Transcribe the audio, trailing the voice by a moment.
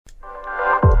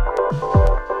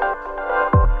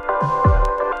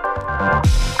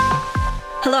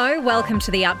welcome to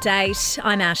the update.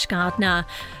 I'm Ash Gardner.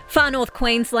 Far north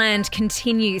Queensland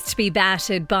continues to be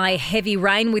battered by heavy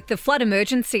rain, with the flood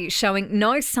emergency showing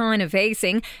no sign of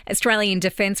easing. Australian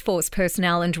Defence Force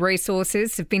personnel and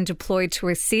resources have been deployed to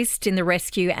assist in the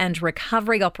rescue and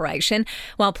recovery operation,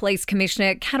 while Police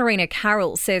Commissioner Katarina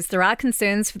Carroll says there are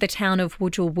concerns for the town of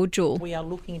Wujal. We are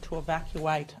looking to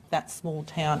evacuate that small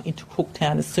town into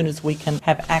Cooktown as soon as we can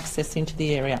have access into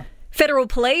the area. Federal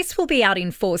police will be out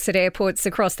in force at airports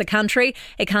across the country.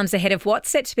 It comes ahead of what's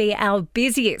set to be our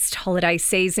busiest holiday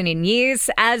season in years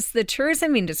as the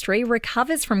tourism industry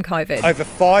recovers from COVID. Over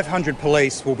 500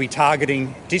 police will be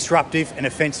targeting disruptive and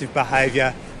offensive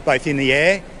behaviour both in the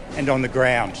air and on the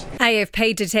ground.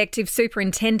 AFP Detective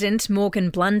Superintendent Morgan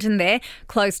Blunden there.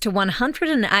 Close to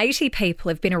 180 people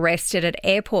have been arrested at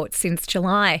airports since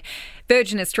July.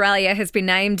 Virgin Australia has been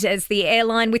named as the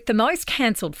airline with the most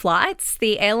cancelled flights.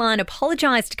 The airline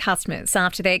apologised to customers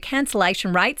after their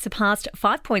cancellation rate surpassed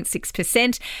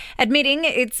 5.6%, admitting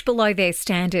it's below their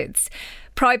standards.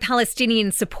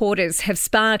 Pro-Palestinian supporters have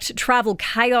sparked travel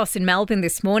chaos in Melbourne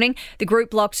this morning. The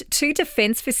group blocked two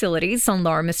defence facilities on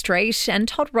Lorimer Street and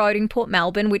Todd Road in Port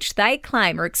Melbourne, which they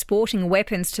claim are exporting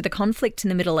weapons to the conflict in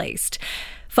the Middle East.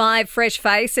 5 fresh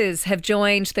faces have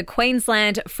joined the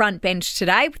Queensland front bench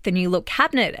today, with the new look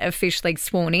cabinet officially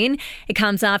sworn in. It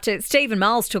comes after Stephen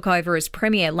Miles took over as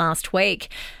Premier last week.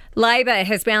 Labor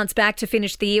has bounced back to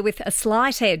finish the year with a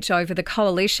slight edge over the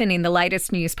coalition in the latest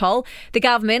news poll. The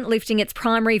government lifting its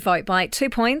primary vote by 2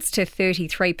 points to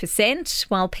 33%,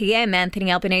 while PM Anthony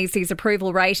Albanese's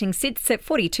approval rating sits at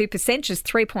 42%, just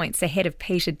 3 points ahead of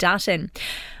Peter Dutton.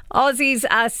 Aussies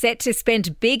are set to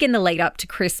spend big in the lead up to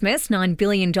Christmas. $9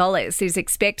 billion is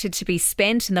expected to be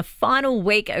spent in the final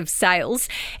week of sales.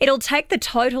 It'll take the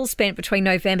total spent between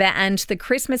November and the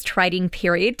Christmas trading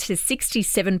period to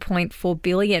 $67.4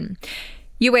 billion.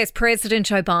 US President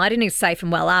Joe Biden is safe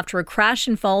and well after a crash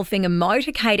involving a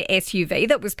motorcade SUV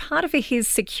that was part of his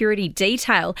security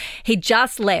detail. He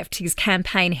just left his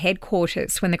campaign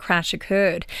headquarters when the crash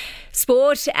occurred.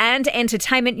 Sport and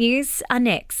entertainment news are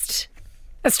next.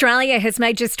 Australia has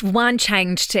made just one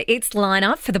change to its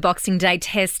lineup for the Boxing Day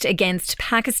test against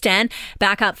Pakistan.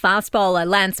 Backup fast bowler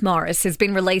Lance Morris has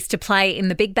been released to play in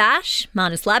the Big Bash.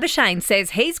 Marnus Labuschagne says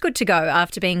he's good to go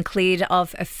after being cleared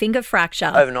of a finger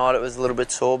fracture. Overnight it was a little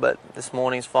bit sore, but this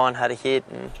morning's fine, had a hit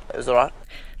and it was all right.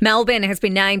 Melbourne has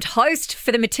been named host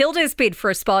for the Matildas' bid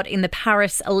for a spot in the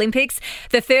Paris Olympics.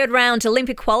 The third-round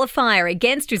Olympic qualifier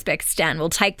against Uzbekistan will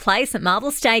take place at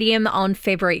Marvel Stadium on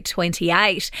February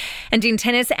 28. And in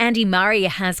tennis, Andy Murray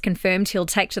has confirmed he'll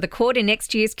take to the court in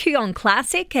next year's Kooyong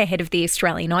Classic ahead of the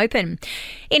Australian Open.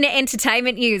 In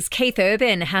entertainment news, Keith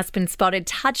Urban has been spotted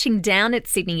touching down at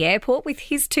Sydney Airport with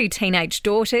his 2 teenage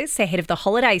daughters ahead of the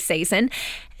holiday season.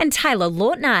 And Taylor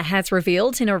Lautner has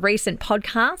revealed in a recent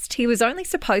podcast he was only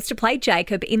supposed to play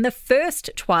Jacob in the first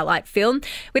Twilight film,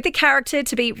 with the character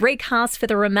to be recast for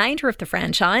the remainder of the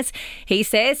franchise. He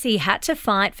says he had to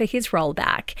fight for his role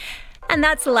back. And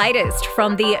that's the latest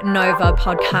from the Nova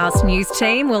podcast news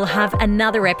team. We'll have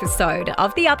another episode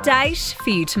of The Update for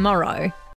you tomorrow.